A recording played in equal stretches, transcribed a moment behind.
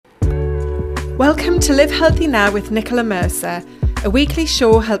Welcome to Live Healthy Now with Nicola Mercer, a weekly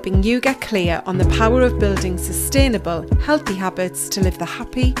show helping you get clear on the power of building sustainable, healthy habits to live the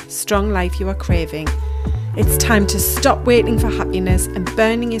happy, strong life you are craving. It's time to stop waiting for happiness and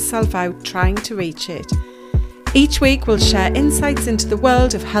burning yourself out trying to reach it. Each week we'll share insights into the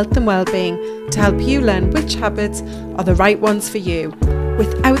world of health and well-being to help you learn which habits are the right ones for you,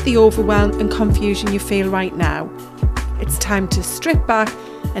 without the overwhelm and confusion you feel right now. It's time to strip back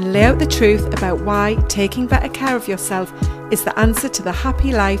and lay out the truth about why taking better care of yourself is the answer to the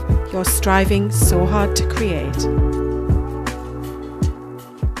happy life you're striving so hard to create.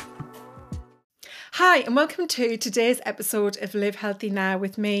 Hi, and welcome to today's episode of Live Healthy Now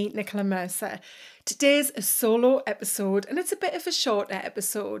with me, Nicola Mercer. Today's a solo episode, and it's a bit of a shorter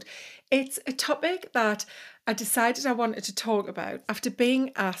episode. It's a topic that I decided I wanted to talk about after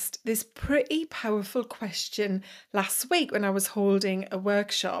being asked this pretty powerful question last week when I was holding a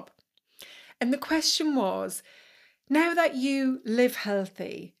workshop. And the question was, now that you live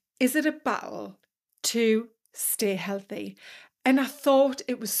healthy, is it a battle to stay healthy? And I thought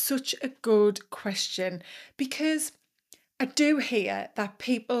it was such a good question because I do hear that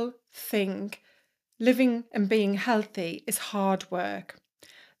people think living and being healthy is hard work,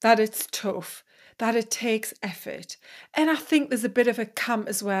 that it's tough, that it takes effort. And I think there's a bit of a camp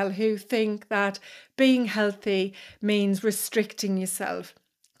as well who think that being healthy means restricting yourself,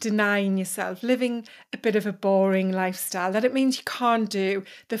 denying yourself, living a bit of a boring lifestyle, that it means you can't do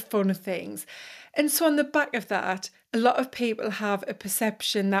the fun things. And so on the back of that, a lot of people have a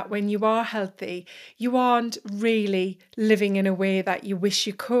perception that when you are healthy, you aren't really living in a way that you wish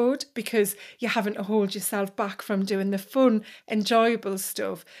you could because you're having to hold yourself back from doing the fun, enjoyable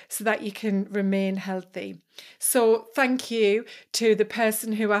stuff so that you can remain healthy. So thank you to the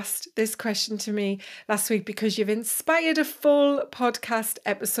person who asked this question to me last week because you've inspired a full podcast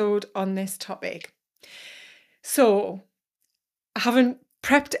episode on this topic. So I haven't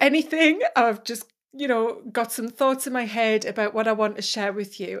prepped anything. I've just got some thoughts in my head about what I want to share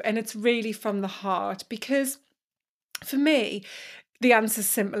with you. And it's really from the heart because for me, the answer's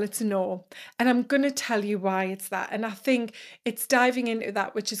simple, it's no. And I'm going to tell you why it's that. And I think it's diving into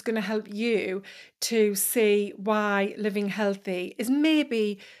that which is going to help you to see why living healthy is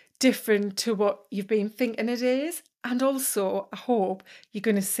maybe different to what you've been thinking it is. And also, I hope you're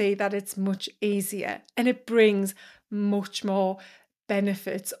going to see that it's much easier and it brings much more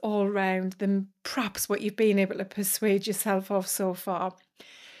benefits all round than perhaps what you've been able to persuade yourself of so far.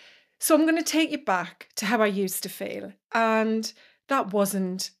 So I'm going to take you back to how I used to feel, and that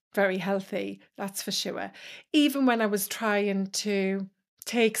wasn't very healthy, that's for sure. Even when I was trying to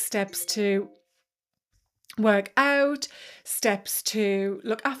take steps to work out, steps to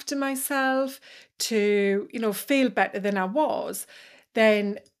look after myself, to feel better than I was,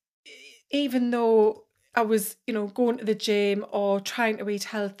 then even though I was, going to the gym or trying to eat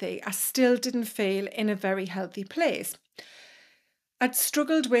healthy, I still didn't feel in a very healthy place. I'd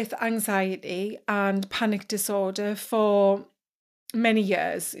struggled with anxiety and panic disorder for many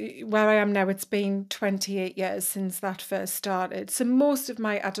years. Where I am now, it's been 28 years since that first started. So most of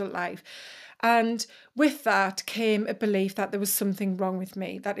my adult life. And with that came a belief that there was something wrong with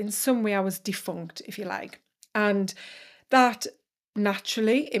me, that in some way I was defunct, if you like. And that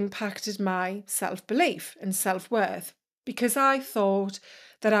naturally impacted my self-belief and self-worth because I thought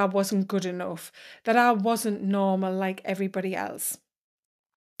that I wasn't good enough, that I wasn't normal like everybody else.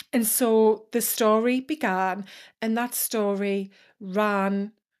 And so the story began, and that story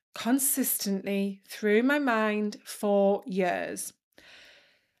ran consistently through my mind for years.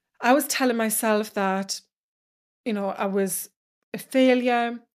 I was telling myself that, I was a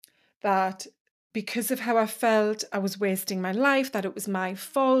failure, that because of how I felt, I was wasting my life, that it was my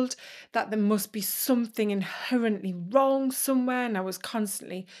fault, that there must be something inherently wrong somewhere, and I was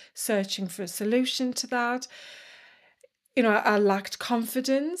constantly searching for a solution to that. I lacked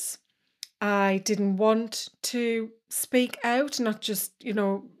confidence. I didn't want to speak out, not just,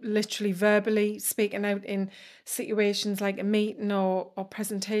 literally verbally speaking out in situations like a meeting or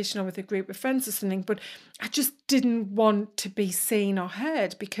presentation or with a group of friends or something, but I just didn't want to be seen or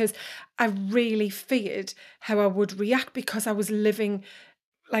heard because I really feared how I would react because I was living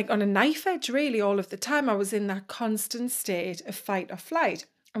like on a knife edge really all of the time. I was in that constant state of fight or flight.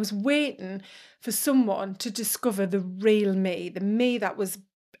 I was waiting for someone to discover the real me, the me that was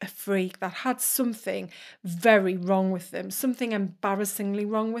a freak, that had something very wrong with them, something embarrassingly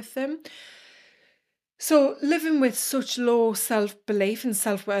wrong with them. So living with such low self-belief and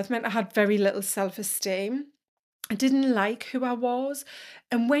self-worth meant I had very little self-esteem. I didn't like who I was.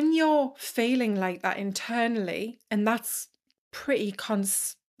 And when you're feeling like that internally, and that's pretty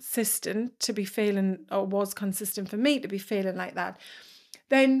consistent to be feeling, or was consistent for me to be feeling like that,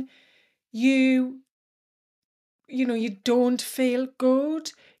 then you don't feel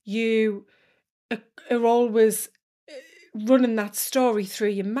good. You are always running that story through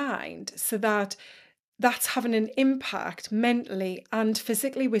your mind, so that's having an impact mentally and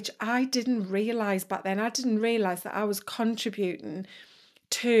physically, which I didn't realise back then. I didn't realise that I was contributing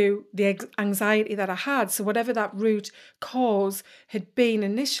to the anxiety that I had. So whatever that root cause had been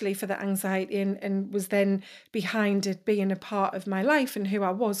initially for the anxiety, and was then behind it being a part of my life and who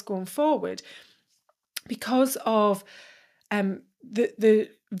I was going forward, because of the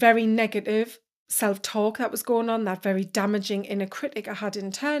very negative self-talk that was going on, that very damaging inner critic I had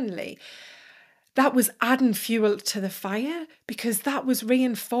internally, that was adding fuel to the fire, because that was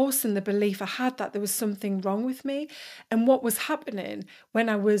reinforcing the belief I had that there was something wrong with me. And what was happening when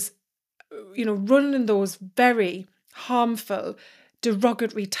I was, running those very harmful,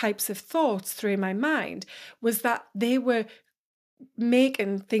 derogatory types of thoughts through my mind, was that they were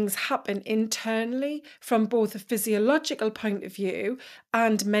making things happen internally from both a physiological point of view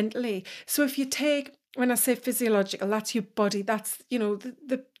and mentally. So if you take, when I say physiological, that's your body, that's,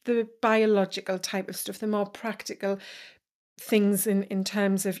 the biological type of stuff, the more practical things in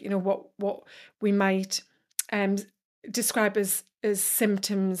terms of, what we might describe as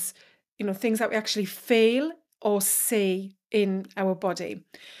symptoms, things that we actually feel or see in our body.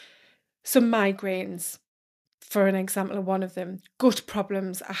 So migraines, for an example of one of them. Gut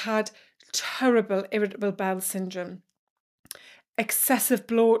problems. I had terrible irritable bowel syndrome, excessive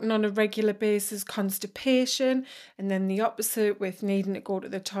bloating on a regular basis, constipation, and then the opposite with needing to go to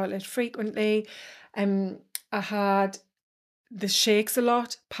the toilet frequently. I had the shakes a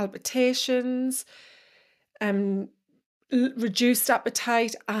lot, palpitations, reduced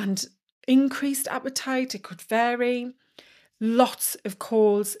appetite and increased appetite. It could vary. Lots of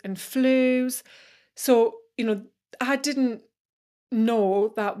colds and flus. So, I didn't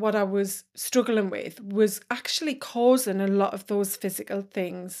know that what I was struggling with was actually causing a lot of those physical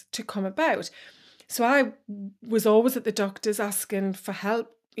things to come about. So I was always at the doctors asking for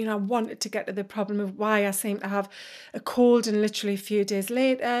help. I wanted to get to the problem of why I seemed to have a cold and literally a few days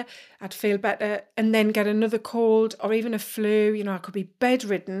later I'd feel better and then get another cold or even a flu. I could be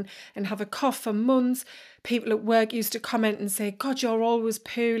bedridden and have a cough for months. People at work used to comment and say, God, you're always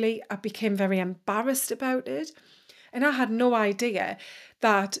poorly. I became very embarrassed about it. And I had no idea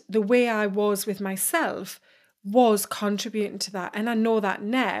that the way I was with myself was contributing to that. And I know that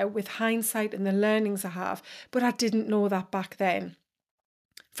now with hindsight and the learnings I have, but I didn't know that back then.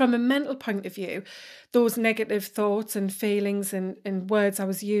 From a mental point of view, those negative thoughts and feelings and words I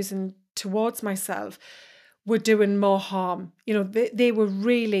was using towards myself were doing more harm. They were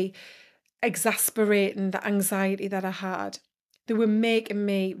really exasperating the anxiety that I had. They were making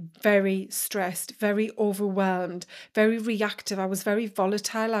me very stressed, very overwhelmed, very reactive. I was very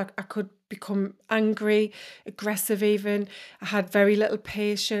volatile. I could become angry, aggressive even. I had very little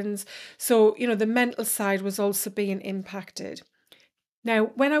patience. So, the mental side was also being impacted.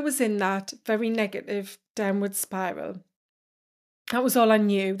 Now, when I was in that very negative downward spiral, that was all I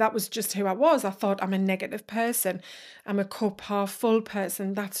knew. That was just who I was. I thought I'm a negative person. I'm a cup half full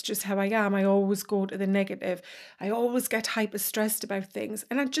person. That's just how I am. I always go to the negative. I always get hyper stressed about things.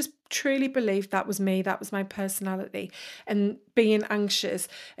 And I just truly believed that was me. That was my personality. And being anxious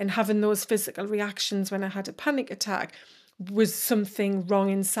and having those physical reactions when I had a panic attack was something wrong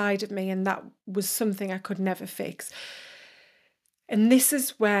inside of me. And that was something I could never fix. And this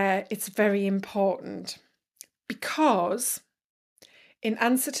is where it's very important, because in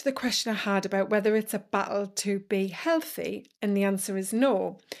answer to the question I had about whether it's a battle to be healthy, and the answer is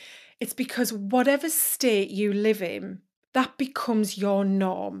no, it's because whatever state you live in, that becomes your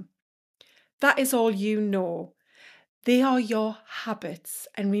norm. That is all you know. They are your habits.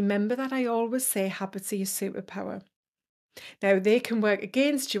 And remember that I always say habits are your superpower. Now, they can work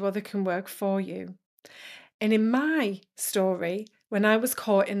against you or they can work for you. And in my story, when I was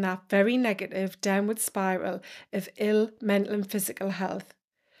caught in that very negative downward spiral of ill mental and physical health,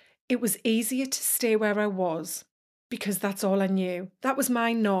 it was easier to stay where I was because that's all I knew. That was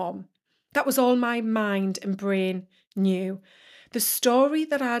my norm. That was all my mind and brain knew. The story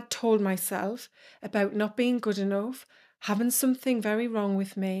that I had told myself about not being good enough, having something very wrong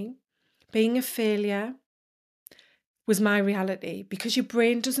with me, being a failure, was my reality, because your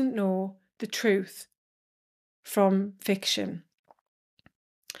brain doesn't know the truth from fiction.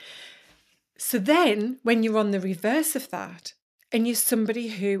 So then when you're on the reverse of that and you're somebody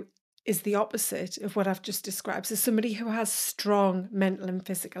who is the opposite of what I've just described, so somebody who has strong mental and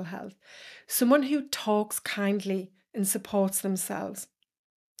physical health, someone who talks kindly and supports themselves,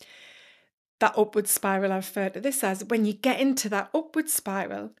 that upward spiral, I refer to this as, when you get into that upward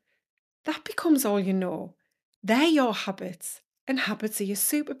spiral, that becomes all you know. They're your habits, and habits are your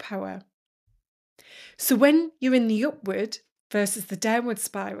superpower. So when you're in the upward versus the downward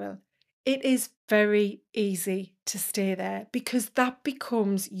spiral, it is very easy to stay there because that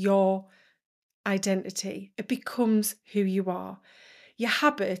becomes your identity. It becomes who you are. Your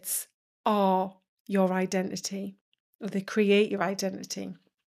habits are your identity, or they create your identity.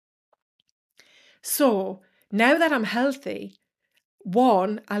 So now that I'm healthy,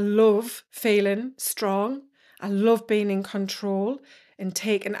 one, I love feeling strong. I love being in control and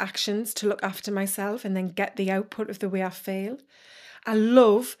taking actions to look after myself and then get the output of the way I feel. I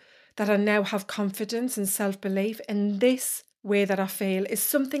love that I now have confidence and self-belief, and this way that I feel is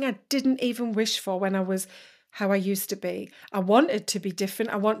something I didn't even wish for when I was how I used to be. I wanted to be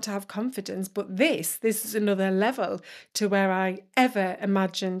different. I want to have confidence, but this is another level to where I ever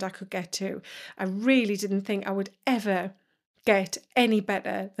imagined I could get to. I really didn't think I would ever get any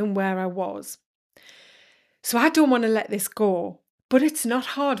better than where I was. So I don't want to let this go. But it's not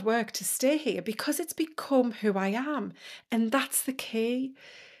hard work to stay here because it's become who I am. And that's the key.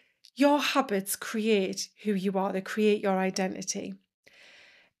 Your habits create who you are, they create your identity.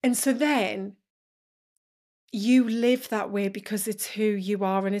 And so then you live that way because it's who you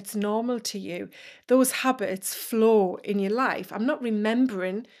are and it's normal to you. Those habits flow in your life. I'm not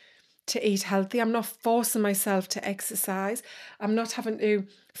remembering to eat healthy. I'm not forcing myself to exercise. I'm not having to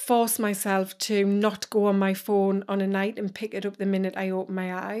force myself to not go on my phone on a night and pick it up the minute I open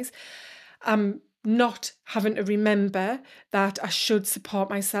my eyes. I'm not having to remember that I should support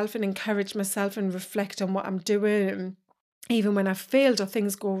myself and encourage myself and reflect on what I'm doing. And even when I've failed or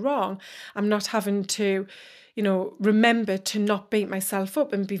things go wrong, I'm not having to, remember to not beat myself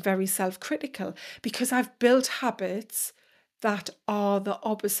up and be very self-critical because I've built habits that are the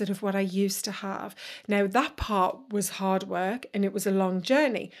opposite of what I used to have. Now, that part was hard work and it was a long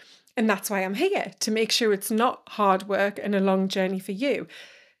journey. And that's why I'm here, to make sure it's not hard work and a long journey for you.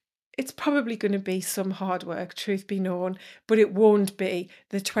 It's probably going to be some hard work, truth be known, but it won't be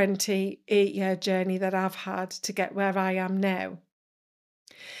the 28-year journey that I've had to get where I am now.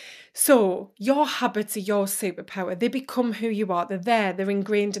 So your habits are your superpower. They become who you are. They're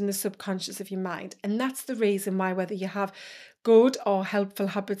ingrained in the subconscious of your mind. And that's the reason why, whether you have good or helpful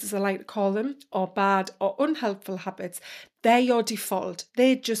habits, as I like to call them, or bad or unhelpful habits, they're your default.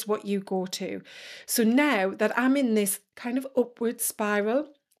 They're just what you go to. So now that I'm in this kind of upward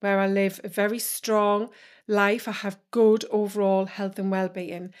spiral where I live a very strong life, I have good overall health and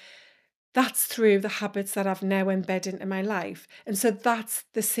well-being. That's through the habits that I've now embedded into my life. And so that's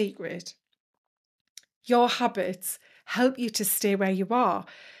the secret. Your habits help you to stay where you are.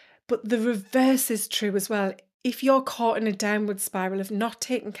 But the reverse is true as well. If you're caught in a downward spiral of not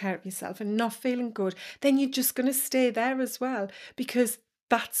taking care of yourself and not feeling good, then you're just going to stay there as well, because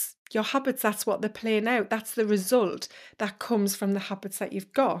that's your habits. That's what they're playing out. That's the result that comes from the habits that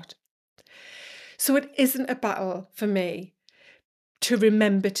you've got. So it isn't a battle for me to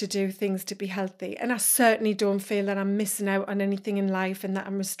remember to do things to be healthy. And I certainly don't feel that I'm missing out on anything in life and that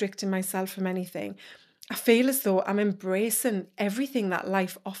I'm restricting myself from anything. I feel as though I'm embracing everything that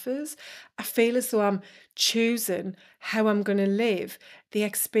life offers. I feel as though I'm choosing how I'm going to live, the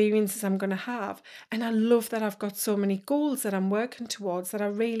experiences I'm going to have. And I love that I've got so many goals that I'm working towards that I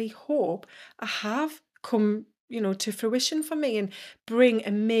really hope I have come to fruition for me and bring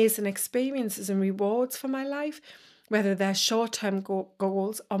amazing experiences and rewards for my life, whether they're short-term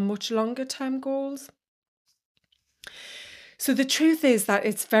goals or much longer-term goals. So the truth is that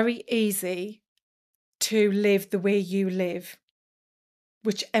it's very easy to live the way you live,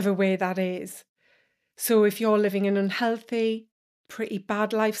 whichever way that is. So if you're living an unhealthy, pretty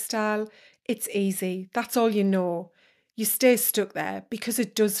bad lifestyle, it's easy. That's all you know. You stay stuck there because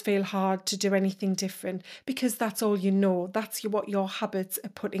it does feel hard to do anything different, because that's all you know. That's what your habits are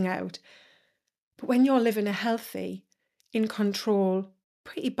putting out. But when you're living a healthy, in control,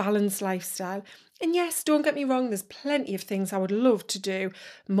 pretty balanced lifestyle, and yes, don't get me wrong, there's plenty of things I would love to do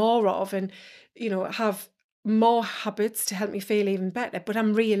more of and, have more habits to help me feel even better, but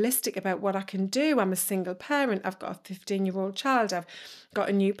I'm realistic about what I can do. I'm a single parent. I've got a 15-year-old child. I've got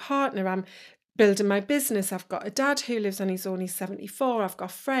a new partner. I'm building my business. I've got a dad who lives on his own. He's 74. I've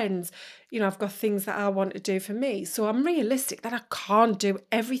got friends. I've got things that I want to do for me. So I'm realistic that I can't do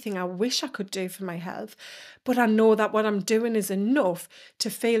everything I wish I could do for my health, but I know that what I'm doing is enough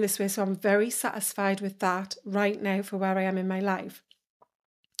to feel this way. So I'm very satisfied with that right now for where I am in my life.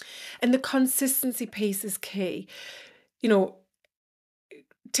 And the consistency piece is key.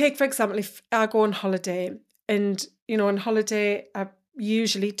 Take, for example, if I go on holiday and, on holiday, I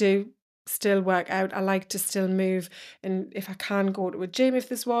usually do still work out. I like to still move, and if I can, go to a gym if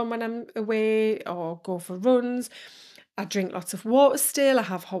there's one when I'm away, or go for runs. I drink lots of water still. I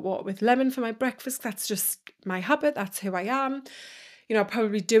have hot water with lemon for my breakfast. That's just my habit. That's who I am. I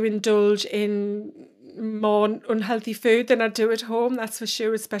probably do indulge in more unhealthy food than I do at home, that's for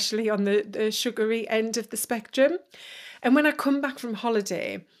sure, especially on the sugary end of the spectrum. And when I come back from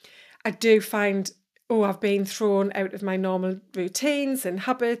holiday, I do find, I've been thrown out of my normal routines and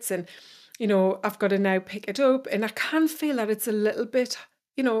habits, and, I've got to now pick it up. And I can feel that it's a little bit,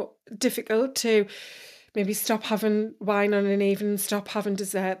 difficult to maybe stop having wine on an evening, stop having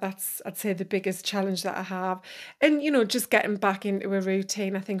dessert. That's, I'd say, the biggest challenge that I have. And, just getting back into a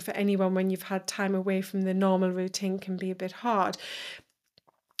routine, I think for anyone, when you've had time away from the normal routine, can be a bit hard.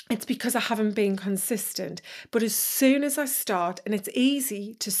 It's because I haven't been consistent. But as soon as I start, and it's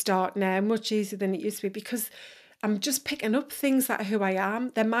easy to start now, much easier than it used to be, because I'm just picking up things that are who I am.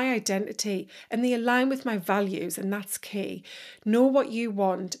 They're my identity, and they align with my values, and that's key. Know what you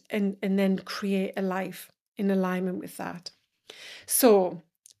want, and then create a life in alignment with that. So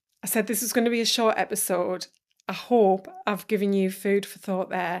I said this is going to be a short episode. I hope I've given you food for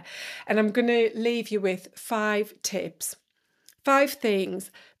thought there. And I'm going to leave you with 5 tips. 5 things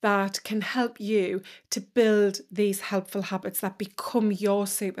that can help you to build these helpful habits that become your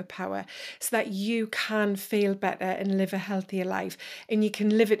superpower, so that you can feel better and live a healthier life. And you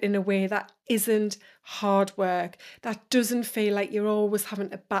can live it in a way that isn't hard work, that doesn't feel like you're always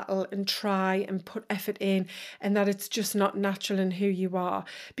having to battle and try and put effort in, and that it's just not natural in who you are,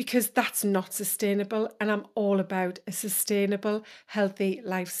 because that's not sustainable. And I'm all about a sustainable, healthy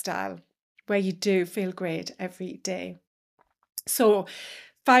lifestyle where you do feel great every day. So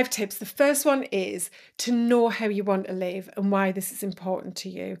 5 tips. The first one is to know how you want to live and why this is important to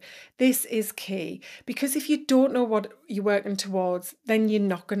you. This is key, because if you don't know what you're working towards, then you're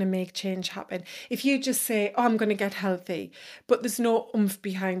not going to make change happen. If you just say, I'm going to get healthy, but there's no oomph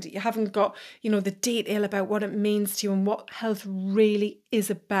behind it, you haven't got, the detail about what it means to you and what health really is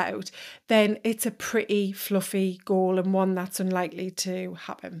about, then it's a pretty fluffy goal and one that's unlikely to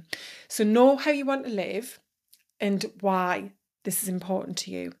happen. So know how you want to live and why this is important to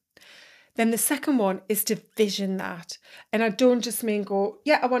you. Then the second one is to vision that. And I don't just mean go,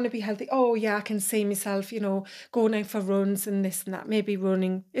 I want to be healthy. Oh yeah, I can see myself, going out for runs and this and that. Maybe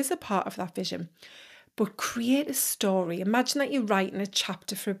running is a part of that vision. But create a story. Imagine that you're writing a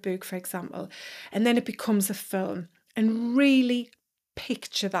chapter for a book, for example, and then it becomes a film. And really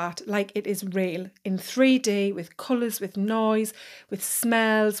picture that like it is real, in 3D, with colours, with noise, with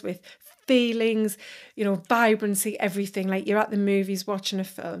smells, with feelings, vibrancy, everything, like you're at the movies watching a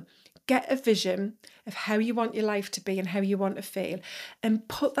film. Get a vision of how you want your life to be and how you want to feel, and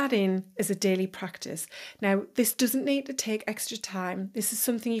put that in as a daily practice. Now, this doesn't need to take extra time. This is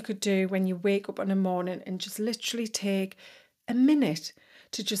something you could do when you wake up in the morning, and just literally take a minute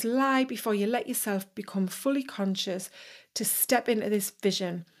to just lie before you let yourself become fully conscious, to step into this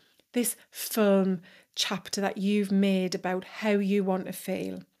vision, this film chapter that you've made about how you want to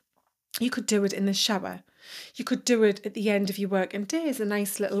feel. You could do it in the shower. You could do it at the end of your working day as a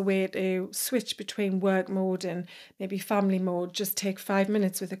nice little way to switch between work mode and maybe family mode. Just take 5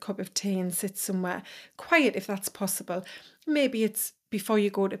 minutes with a cup of tea and sit somewhere quiet if that's possible. Maybe it's before you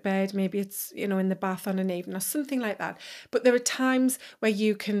go to bed, maybe it's, in the bath on an evening or something like that. But there are times where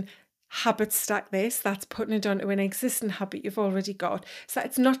you can habit stack this, that's putting it onto an existing habit you've already got, so that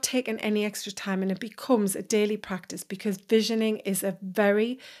it's not taking any extra time and it becomes a daily practice, because visioning is a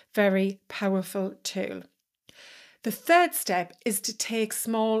very, very powerful tool. The third step is to take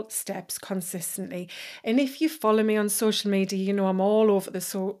small steps consistently. And if you follow me on social media, I'm all over the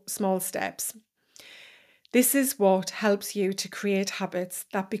small steps. This is what helps you to create habits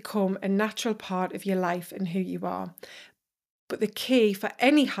that become a natural part of your life and who you are. But the key for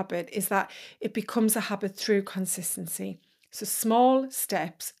any habit is that it becomes a habit through consistency. So small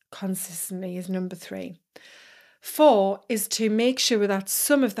steps consistently is number 3. 4 is to make sure that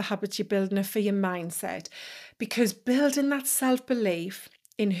some of the habits you're building are for your mindset, because building that self-belief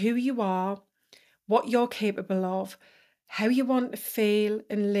in who you are, what you're capable of, how you want to feel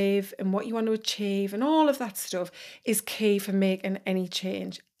and live and what you want to achieve and all of that stuff is key for making any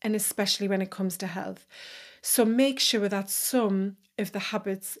change, and especially when it comes to health. So make sure that some of the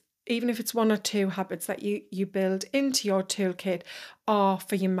habits, even if it's 1 or 2 habits that you build into your toolkit, are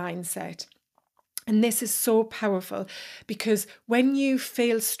for your mindset. And this is so powerful, because when you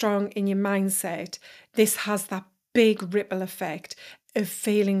feel strong in your mindset, this has that big ripple effect of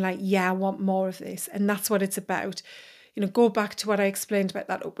feeling like, I want more of this. And that's what it's about. go back to what I explained about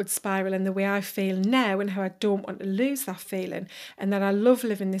that upward spiral and the way I feel now and how I don't want to lose that feeling and that I love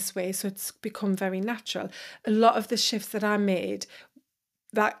living this way. So it's become very natural. A lot of the shifts that I made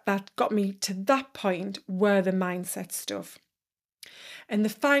that got me to that point were the mindset stuff. And the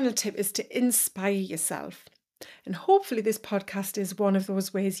final tip is to inspire yourself. And hopefully this podcast is one of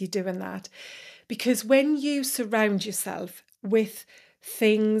those ways you're doing that. Because when you surround yourself with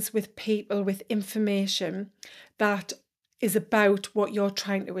things, with people, with information that is about what you're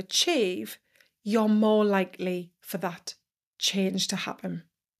trying to achieve, you're more likely for that change to happen.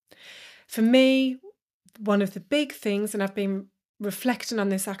 For me, one of the big things, and I've been reflecting on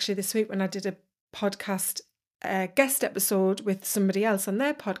this actually this week when I did a podcast guest episode with somebody else on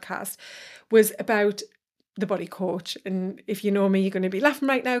their podcast, was about the body coach. And if you know me, you're going to be laughing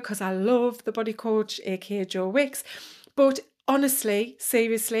right now because I love the body coach, aka Joe Wicks. But honestly,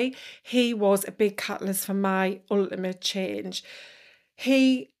 seriously, he was a big catalyst for my ultimate change.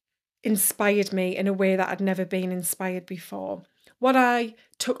 He inspired me in a way that I'd never been inspired before. What I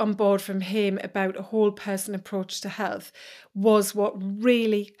took on board from him about a whole person approach to health was what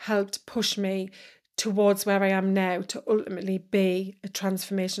really helped push me towards where I am now, to ultimately be a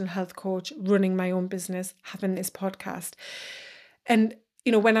transformational health coach, running my own business, having this podcast. And,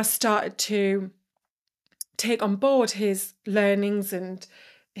 when I started to take on board his learnings and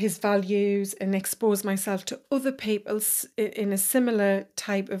his values and expose myself to other people in a similar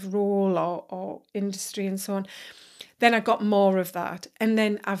type of role or industry and so on, then I got more of that. And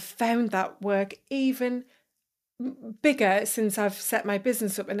then I've found that work even bigger since I've set my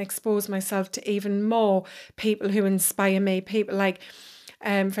business up and exposed myself to even more people who inspire me. People like,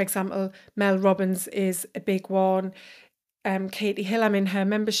 for example, Mel Robbins is a big one. Katie Hill, I'm in her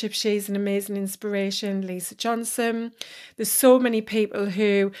membership. She's an amazing inspiration. Lisa Johnson. There's so many people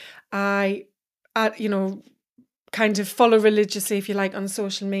who I kind of follow religiously, if you like, on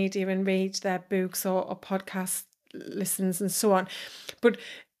social media and read their books or podcast listens and so on. But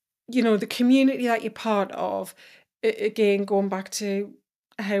the community that you're part of, again, going back to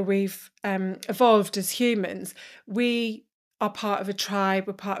how we've evolved as humans, we are part of a tribe,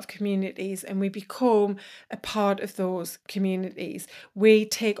 we're part of communities, and we become a part of those communities. We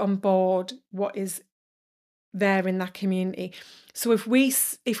take on board what is there in that community. So if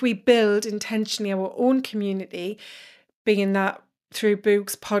we build intentionally our own community, being that through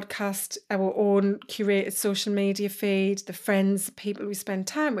books, podcasts, our own curated social media feed, the friends, people we spend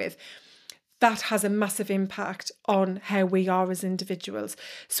time with, that has a massive impact on how we are as individuals.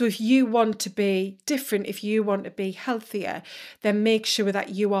 So if you want to be different, if you want to be healthier, then make sure that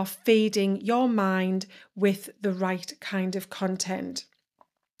you are feeding your mind with the right kind of content.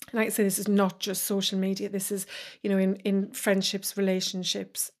 And like I say, this is not just social media. This is, in friendships,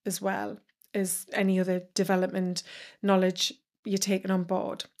 relationships, as well as any other development knowledge you're taking on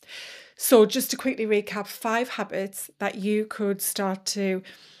board. So just to quickly recap, 5 habits that you could start to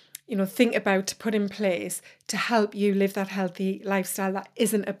think about, to put in place to help you live that healthy lifestyle that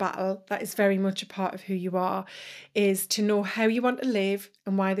isn't a battle, that is very much a part of who you are, is to know how you want to live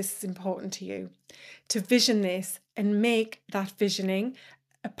and why this is important to you, to vision this and make that visioning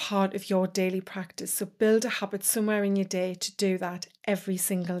a part of your daily practice. So build a habit somewhere in your day to do that every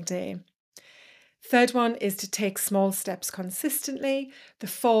single day. Third one is to take small steps consistently. The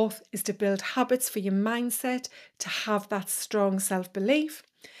fourth is to build habits for your mindset to have that strong self-belief.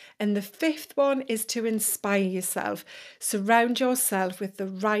 And the fifth one is to inspire yourself. Surround yourself with the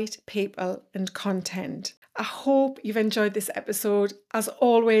right people and content. I hope you've enjoyed this episode. As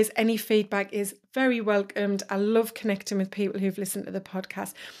always, any feedback is very welcomed. I love connecting with people who've listened to the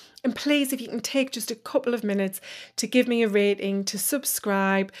podcast. And please, if you can take just a couple of minutes to give me a rating, to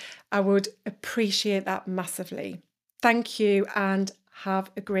subscribe, I would appreciate that massively. Thank you and have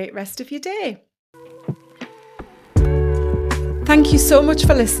a great rest of your day. Thank you so much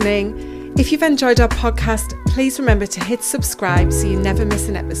for listening. If you've enjoyed our podcast, please remember to hit subscribe so you never miss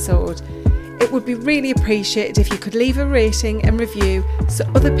an episode. It would be really appreciated if you could leave a rating and review so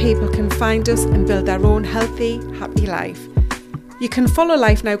other people can find us and build their own healthy, happy life. You can follow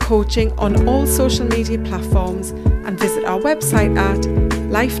Life Now Coaching on all social media platforms and visit our website at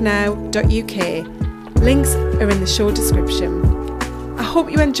lifenow.uk. Links are in the show description. I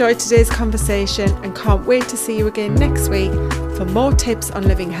hope you enjoyed today's conversation and can't wait to see you again next week for more tips on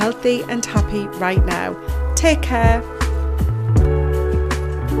living healthy and happy right now. Take care.